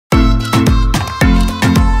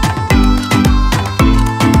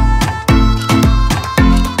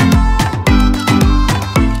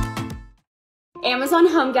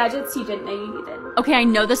Amazon home gadgets you didn't know you needed. Okay, I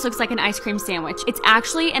know this looks like an ice cream sandwich. It's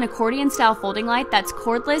actually an accordion-style folding light that's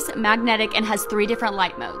cordless, magnetic, and has 3 different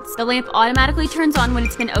light modes. The lamp automatically turns on when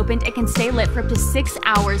it's been opened and can stay lit for up to 6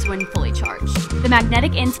 hours when fully charged. The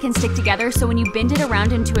magnetic ends can stick together, so when you bend it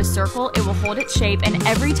around into a circle, it will hold its shape, and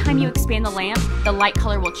every time you expand the lamp, the light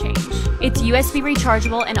color will change. It's USB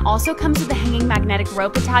rechargeable and also comes with a hanging magnetic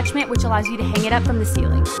rope attachment, which allows you to hang it up from the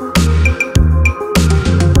ceiling.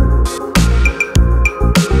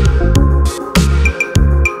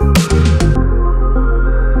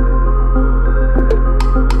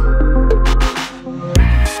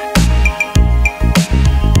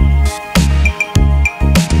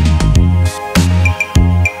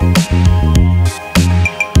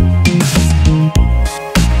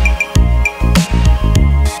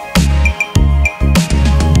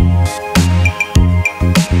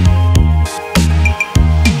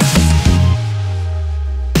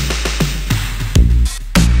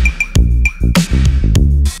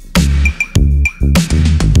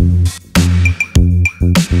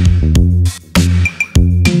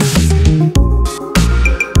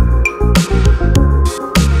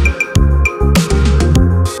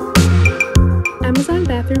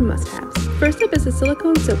 Bathroom must-haves. First up is a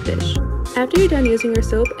silicone soap dish. After you're done using your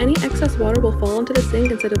soap, any excess water will fall into the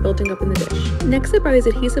sink instead of building up in the dish. Next up are these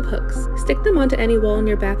adhesive hooks. Stick them onto any wall in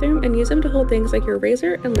your bathroom and use them to hold things like your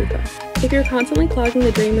razor and loofah. If you're constantly clogging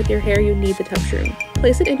the drain with your hair, you need the tub shroom.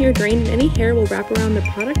 Place it in your drain and any hair will wrap around the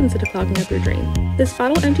product instead of clogging up your drain. This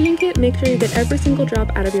bottle emptying kit makes sure you get every single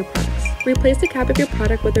drop out of your products. Replace the cap of your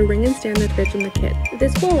product with a ring and stand that fits in the kit.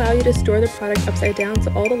 This will allow you to store the product upside down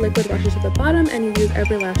so all the liquid rushes to the bottom and you use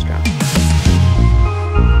every last drop.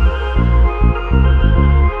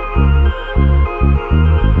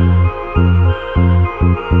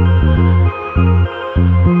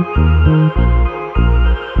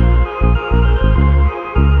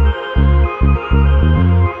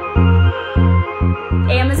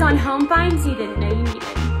 Amazon home finds you didn't know you needed.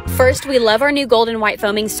 First, we love our new golden white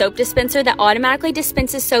foaming soap dispenser that automatically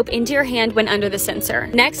dispenses soap into your hand when under the sensor.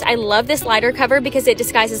 Next, I love this lighter cover because it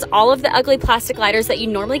disguises all of the ugly plastic lighters that you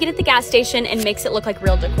normally get at the gas station and makes it look like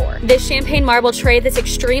real decor. This champagne marble tray that's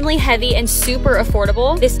extremely heavy and super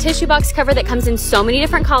affordable. This tissue box cover that comes in so many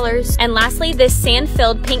different colors. And lastly, this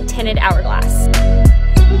sand-filled pink tinted hourglass.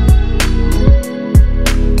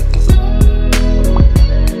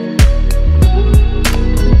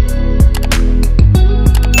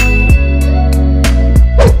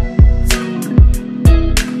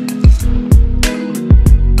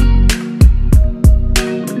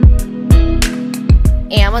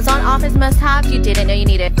 Amazon office must-haves you didn't know you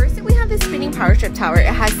needed. First, we have this spinning power strip tower. It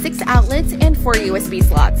has 6 outlets and 4 USB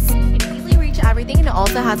slots. It can easily reach everything and it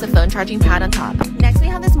also has a phone charging pad on top. Next, we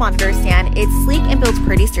have this monitor stand. It's sleek and built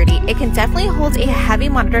pretty sturdy. It can definitely hold a heavy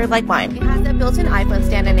monitor like mine. It has a built-in iPhone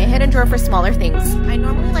stand and a hidden drawer for smaller things. I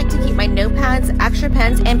normally like to keep my notepads, extra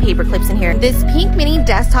pens, and paper clips in here. This pink mini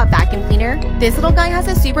desktop vacuum cleaner. This little guy has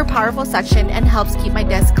a super powerful suction and helps keep my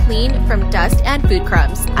desk clean from dust and food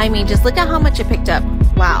crumbs. I mean, just look at how much it picked up.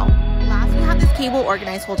 Wow. Last, we have this cable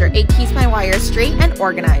organized holder. It keeps my wires straight and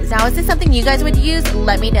organized. Now, is this something you guys would use?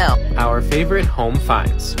 Let me know. Our favorite home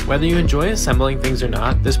finds. Whether you enjoy assembling things or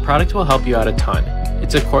not, this product will help you out a ton.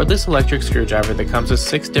 It's a cordless electric screwdriver that comes with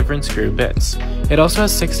 6 different screw bits. It also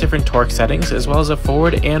has 6 different torque settings as well as a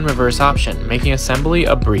forward and reverse option, making assembly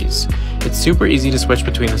a breeze. It's super easy to switch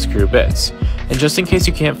between the screw bits. And just in case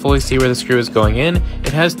you can't fully see where the screw is going in,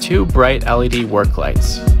 it has 2 bright LED work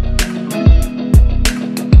lights.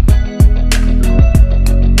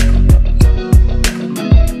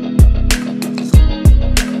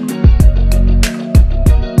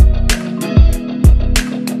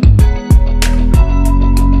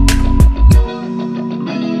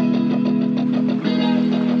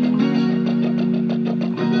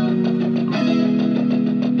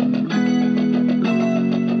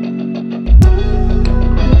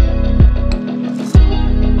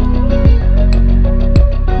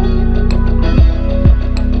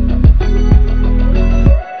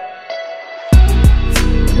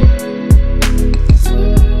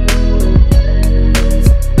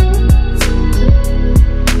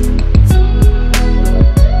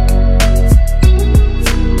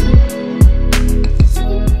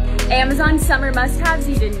 Amazon summer must-haves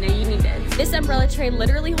you didn't know you needed. This umbrella tray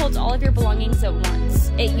literally holds all of your belongings at once.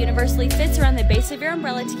 It universally fits around the base of your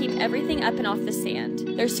umbrella to keep everything up and off the sand.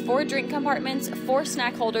 There's 4 drink compartments, 4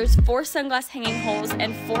 snack holders, 4 sunglass hanging holes,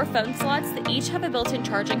 and 4 phone slots that each have a built-in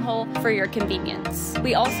charging hole for your convenience.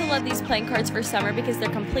 We also love these playing cards for summer because they're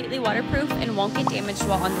completely waterproof and won't get damaged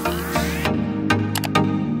while on the beach.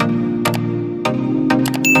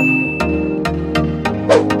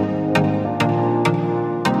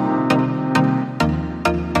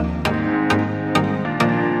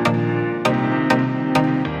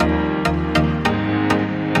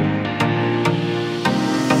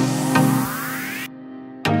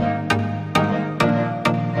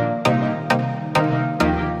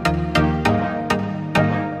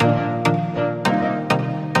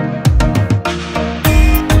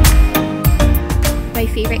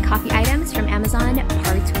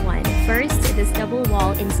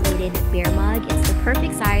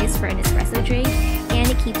 for an espresso drink, and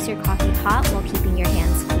it keeps your coffee hot while keeping your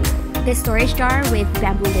hands cool. The storage jar with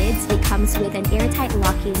bamboo lids, it comes with an airtight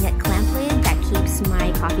locking clamp lid that keeps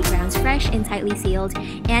my coffee grounds fresh and tightly sealed,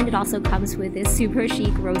 and it also comes with this super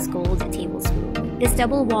chic rose gold tablespoon. This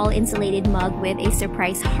double wall insulated mug with a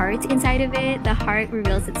surprise heart inside of it. The heart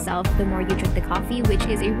reveals itself the more you drink the coffee, which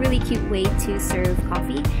is a really cute way to serve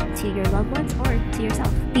coffee to your loved ones or to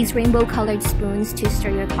yourself. These rainbow colored spoons to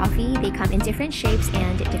stir your coffee, they come in different shapes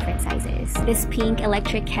and different sizes. This pink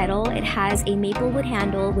electric kettle, it has a maple wood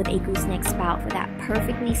handle with a gooseneck spout for that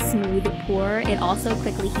perfectly smooth pour. It also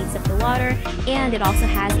quickly heats up the water, and it also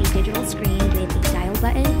has a digital screen with a dial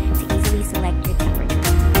button to easily select your temperature.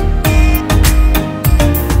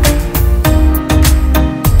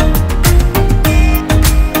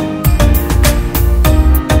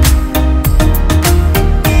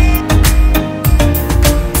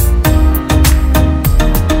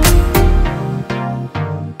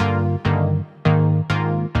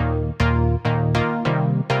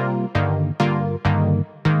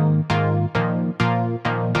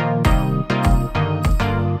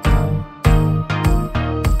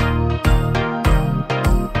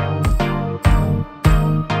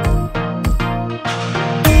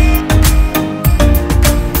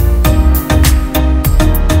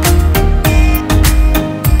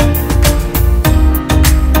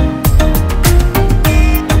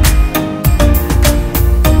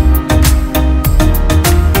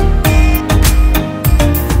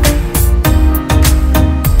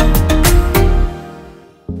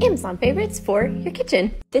 Amazon favorites for your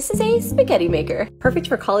kitchen. This is a spaghetti maker, perfect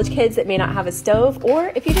for college kids that may not have a stove,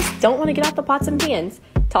 or if you just don't want to get out the pots and pans.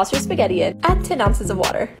 Toss your spaghetti in, add 10 ounces of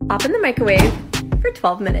water, pop in the microwave for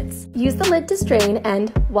 12 minutes. Use the lid to strain,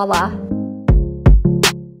 and voila.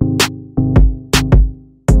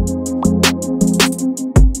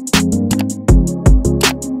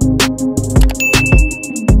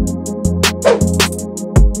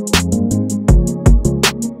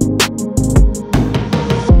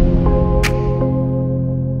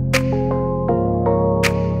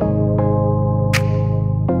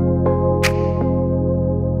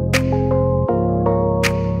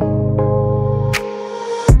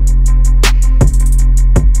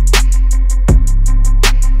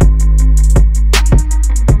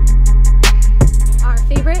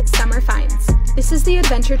 This is the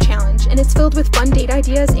Adventure Challenge, and it's filled with fun date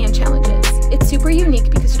ideas and challenges. It's super unique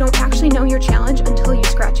because you don't actually know your challenge until you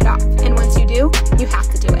scratch it off, and once you do, you have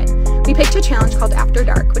to do it. We picked a challenge called After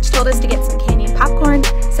Dark, which told us to get some candy and popcorn,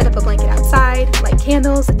 set up a blanket outside, light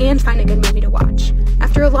candles, and find a good movie to watch.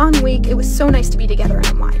 After a long week, it was so nice to be together and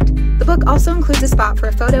unwind. The book also includes a spot for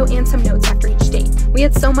a photo and some notes after each date. We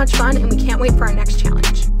had so much fun, and we can't wait for our next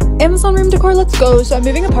challenge. Amazon room decor, let's go. So I'm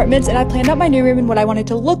moving apartments and I planned out my new room and what I want it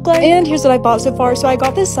to look like. And here's what I bought so far. So I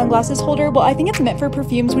got this sunglasses holder. Well, I think it's meant for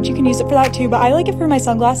perfumes, which you can use it for that too, but I like it for my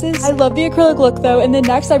sunglasses. I love the acrylic look though. And then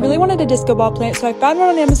next, I really wanted a disco ball plant. So I found one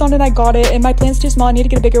on Amazon and I got it. And my plant's too small. I need to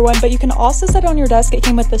get a bigger one, but you can also set it on your desk. It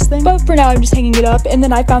came with this thing. But for now, I'm just hanging it up. And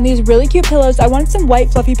then I found these really cute pillows. I wanted some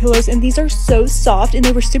white fluffy pillows and these are so soft and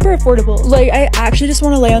they were super affordable. Like, I actually just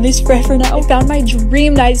want to lay on these forever now. I found my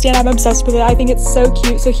dream nightstand. I'm obsessed with it. I think it's so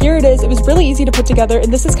cute. So here it is. It was really easy to put together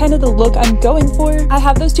and this is kind of the look I'm going for. I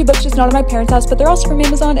have those two books just not at my parents' house, but they're also from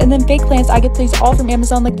Amazon. And then fake plants, I get these all from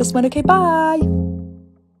Amazon like this one. Okay, bye.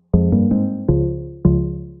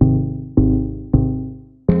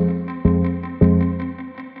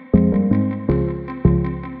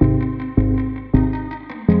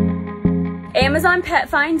 Amazon pet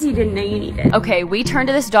finds you didn't know you needed. Okay, we turn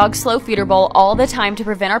to this dog slow feeder bowl all the time to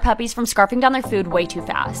prevent our puppies from scarfing down their food way too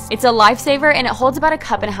fast. It's a lifesaver and it holds about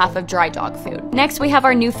 1.5 cups of dry dog food. Next, we have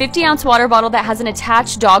our new 50-ounce water bottle that has an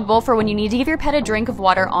attached dog bowl for when you need to give your pet a drink of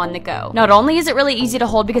water on the go. Not only is it really easy to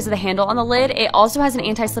hold because of the handle on the lid, it also has an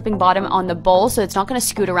anti-slipping bottom on the bowl so it's not going to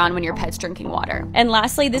scoot around when your pet's drinking water. And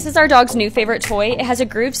lastly, this is our dog's new favorite toy. It has a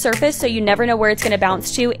grooved surface so you never know where it's going to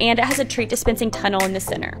bounce to, and it has a treat dispensing tunnel in the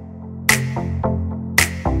center.